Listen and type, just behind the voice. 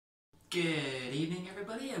Good evening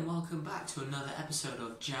everybody and welcome back to another episode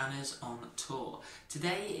of Janners on Tour.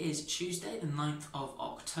 Today is Tuesday the 9th of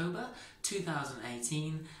October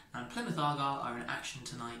 2018 and Plymouth Argyle are in action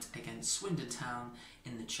tonight against Swindon Town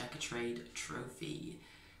in the Checkatrade Trophy.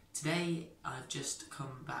 Today I've just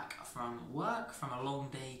come back from work from a long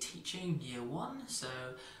day teaching year 1, so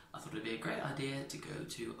I thought it'd be a great idea to go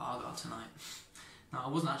to Argyle tonight. Now I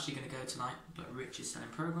wasn't actually going to go tonight, but Rich is selling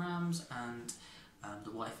programs and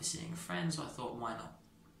the wife is seeing a friend, so I thought, why not?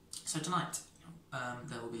 So tonight,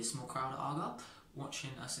 there will be a small crowd at Argyle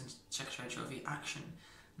watching us in Checkatrade Trophy action.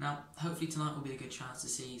 Now, hopefully tonight will be a good chance to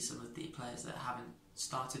see some of the players that haven't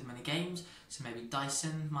started many games, so maybe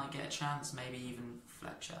Dyson might get a chance, maybe even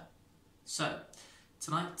Fletcher. So,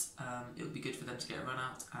 tonight, it would be good for them to get a run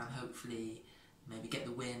out and hopefully maybe get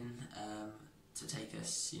the win to take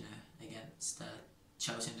us, against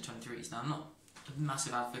Chelsea in the 23s. Now, I'm not a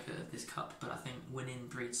massive advocate of this cup, but I think winning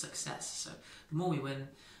breeds success, so the more we win,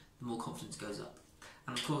 the more confidence goes up.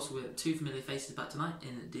 And of course we're two familiar faces back tonight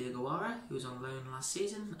in Diagawara, who was on loan last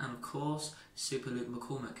season, and of course Super Luke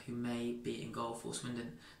McCormick, who may be in goal for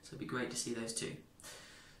Swindon, so it'd be great to see those two.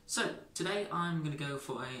 So today I'm going to go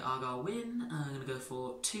for a Argyle win. I'm going to go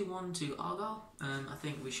for 2-1 to Argyle. I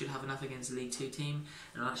think we should have enough against a League 2 team,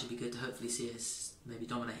 and it'll actually be good to hopefully see us maybe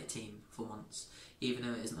dominate a team for once, even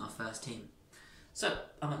though it isn't our first team. So,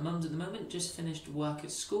 I'm at Mum's at the moment, just finished work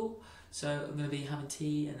at school, so I'm going to be having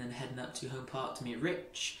tea and then heading up to Home Park to meet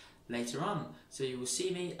Rich later on. So you will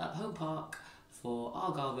see me at Home Park for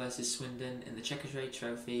Argyle versus Swindon in the Checkatrade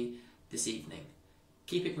Trophy this evening.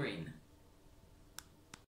 Keep it green.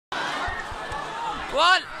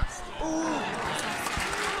 What? Ooh!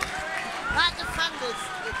 That defenders,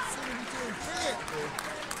 it seemed to be doing brilliantly.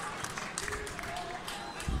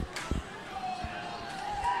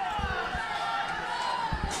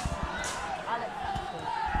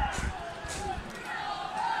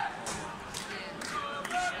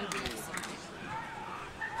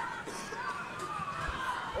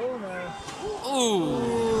 Oh no.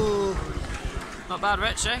 Ooh. Not bad,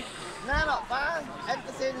 Rich, eh? No, not bad.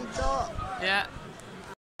 Entertaining thought. Yeah.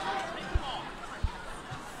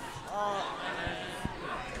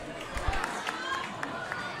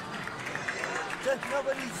 Just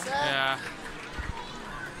nobody said. Yeah.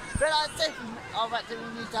 But I think I reckon we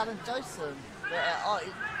need Alan Dyson.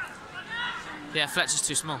 Yeah, Fletcher's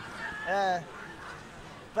too small. But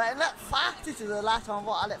it looked faster to the last one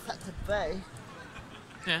what I let Fletcher be.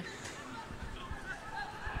 Yeah.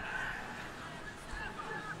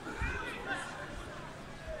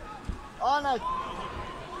 Oh no.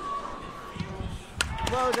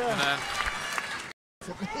 Well done.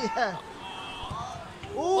 Yeah.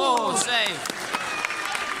 Ooh. Oh, save.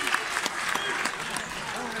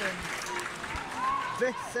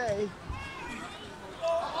 Big save.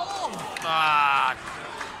 Ah,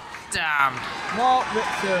 damn. Mark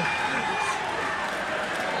Richter.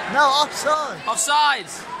 No, offside.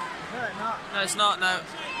 Offsides. No, it's not. No, it's not. No,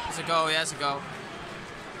 it's a goal. Yeah, it's a goal.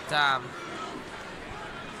 Damn.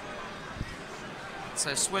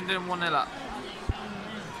 So Swindon 1-0 up.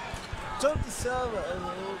 Don't deserve it.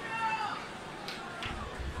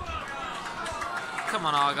 Come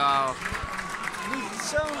on, Argyle. We've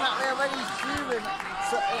shown that they're already proven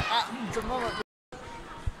at the moment.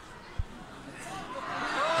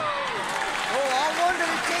 Oh, I wonder if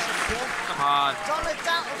he takes it. Come on. Don't let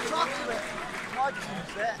that across it. Might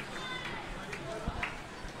choose it.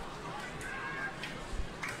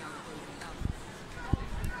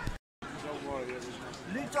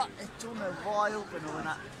 Look like it's on a wide open on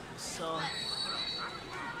that side.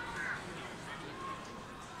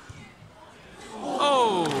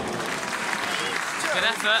 Oh. Good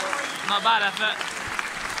effort. Not bad effort.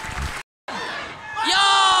 Yo!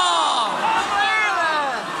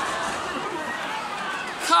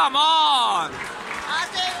 Come on! I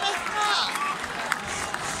didn't miss that.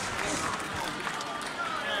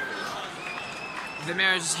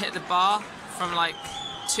 Vimero just hit the bar from like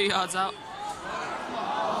 2 yards out.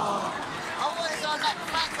 I was on that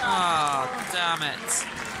back. Oh, damn it.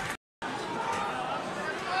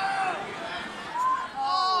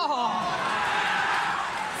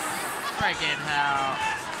 Friggin' hell.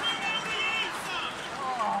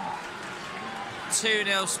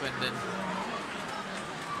 2-0 Swindon.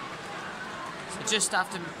 So just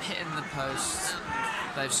after hitting the post,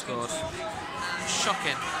 they've scored.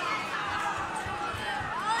 Shocking.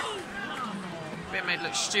 Bit made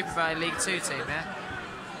look stupid by a League 2 team, yeah?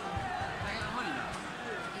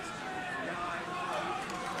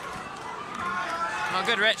 Not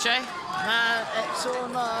good, Rich, eh? Man, it's all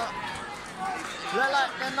not. They're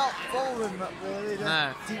like, they're not bowling up really.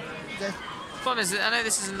 No. Problem is, I know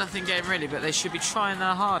this is a nothing game really, but they should be trying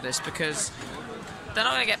their hardest because they're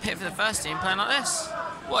not going to get picked for the first team playing like this.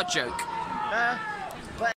 What a joke.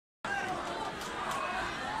 But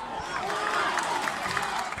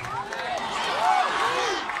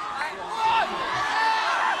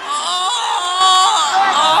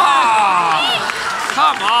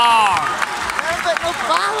Come on! there's a bit no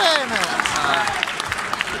power in it.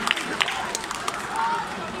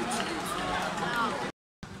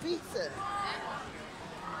 Pizza.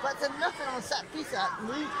 But there's nothing on set pizza at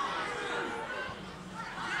Luke.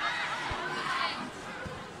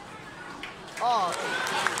 Oh.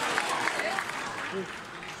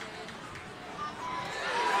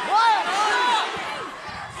 What?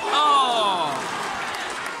 Oh!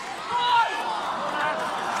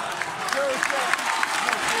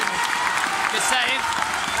 Good save.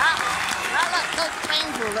 That looks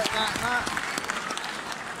painful, look like that.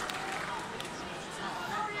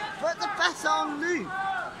 But the best on Luke.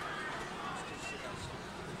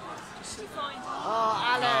 Oh,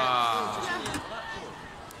 Alex.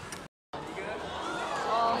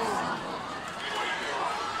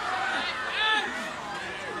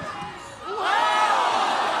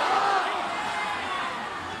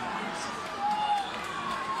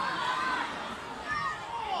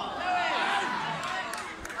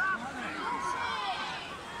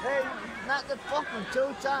 Hey, not the fucking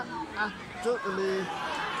toe tap. Totally.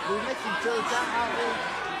 We're missing toe tap, aren't we?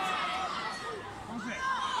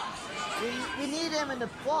 We need him in the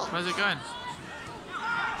box. Where's it going?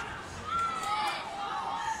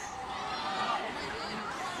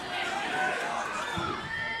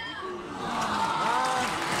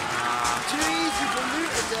 Too easy for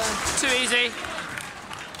Luton then. Too easy.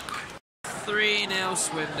 3-0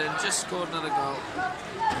 Swindon, just scored another goal.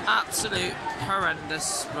 Absolute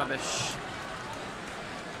horrendous rubbish.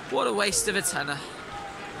 What a waste of a tenner.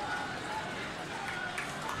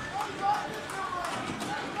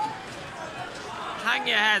 Hang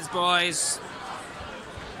your heads, boys.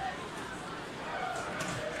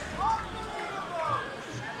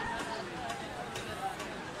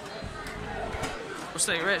 What's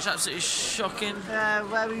that, Rich? Absolutely shocking.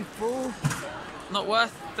 Very full. Not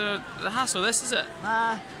worth the hassle, this, is it?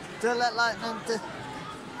 Nah, don't look like them to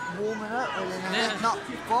warming up really. Yeah. Not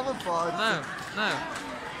bothered for it. No, no.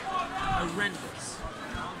 Horrendous.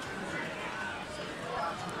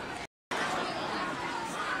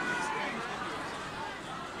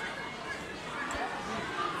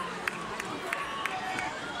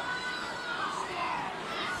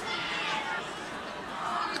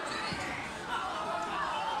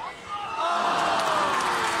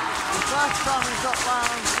 First time we got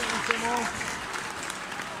balance in some more.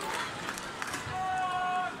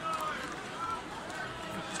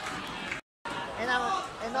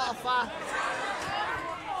 And not a fast.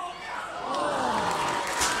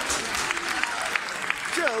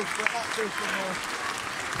 Joe, but not too some more.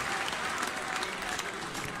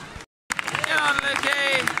 Get on,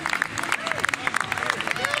 Lucky!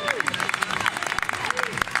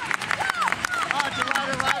 Oh, to ride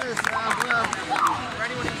us now as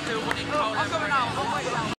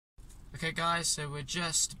well. Okay guys, so we're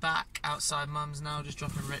just back outside Mum's now, just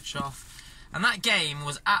dropping Rich off. And that game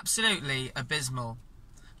was absolutely abysmal.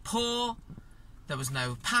 Poor, there was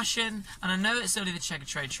no passion, and I know it's only the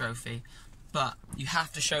Checkatrade trophy, but you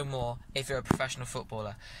have to show more if you're a professional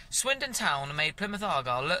footballer. Swindon Town made Plymouth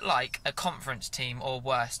Argyle look like a conference team or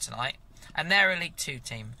worse tonight, and they're a League 2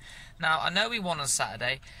 team. Now, I know we won on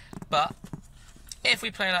Saturday, but if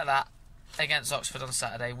we play like that against Oxford on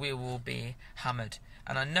Saturday, we will be hammered.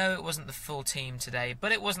 And I know it wasn't the full team today,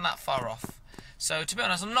 but it wasn't that far off. So, to be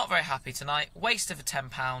honest, I'm not very happy tonight. Waste of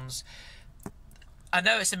 £10. I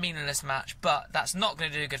know it's a meaningless match, but that's not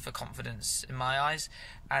going to do good for confidence in my eyes.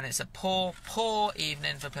 And it's a poor, poor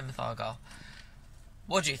evening for Plymouth Argyle.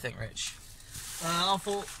 What do you think, Rich? I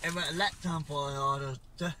thought it went a letdown for Argyle.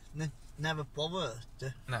 Never bothered.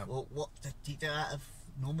 No. What the teacher out of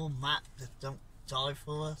normal map that don't die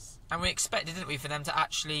for us. And we expected, didn't we, for them to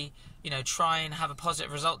actually, you know, try and have a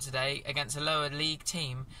positive result today against a lower league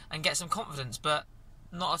team and get some confidence, but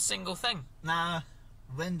not a single thing. Nah,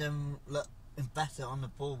 Wyndham look better on the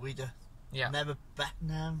ball. We just never bet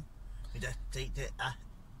them. We just take it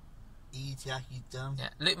easy as you done. Yeah,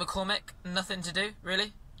 Luke McCormick, nothing to do,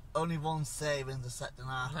 really? Only one save in the second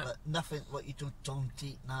half, No. but nothing what you don't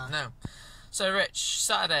eat now. No. So, Rich,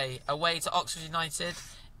 Saturday, away to Oxford United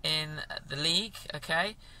in the league,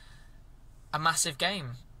 okay? A massive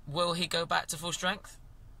game. Will he go back to full strength?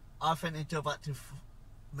 I think they go back to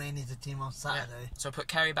mainly the team on Saturday. Yeah. So put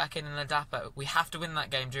Kerry back in and Adapo. We have to win that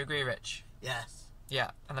game. Do you agree, Rich? Yes.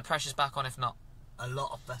 Yeah, and the pressure's back on if not. a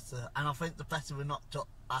lot of better. And I think the better we're not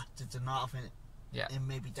after tonight, I think it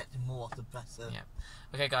may be getting more of the better. Yeah.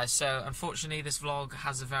 Okay, guys, so unfortunately this vlog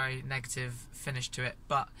has a very negative finish to it,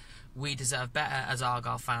 but we deserve better as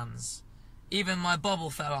Argyle fans. Even my bobble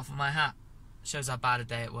fell off of my hat. Shows how bad a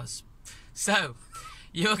day it was. So,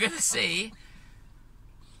 you're going to see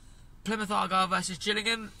Plymouth Argyle versus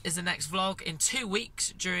Gillingham is the next vlog in 2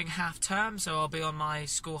 weeks during half term, so I'll be on my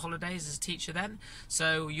school holidays as a teacher then.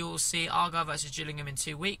 So you'll see Argyle versus Gillingham in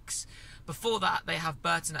 2 weeks. Before that they have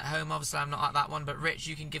Burton at home. Obviously I'm not at that one, but Rich,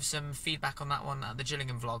 you can give some feedback on that one at the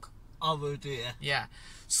Gillingham vlog. I will do, yeah. Yeah.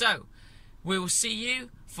 So, we will see you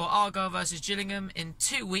for Argyle versus Gillingham in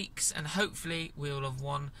 2 weeks, and hopefully we will have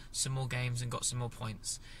won some more games and got some more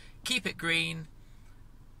points. Keep it green.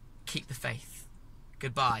 Keep the faith.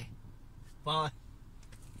 Goodbye. Bye.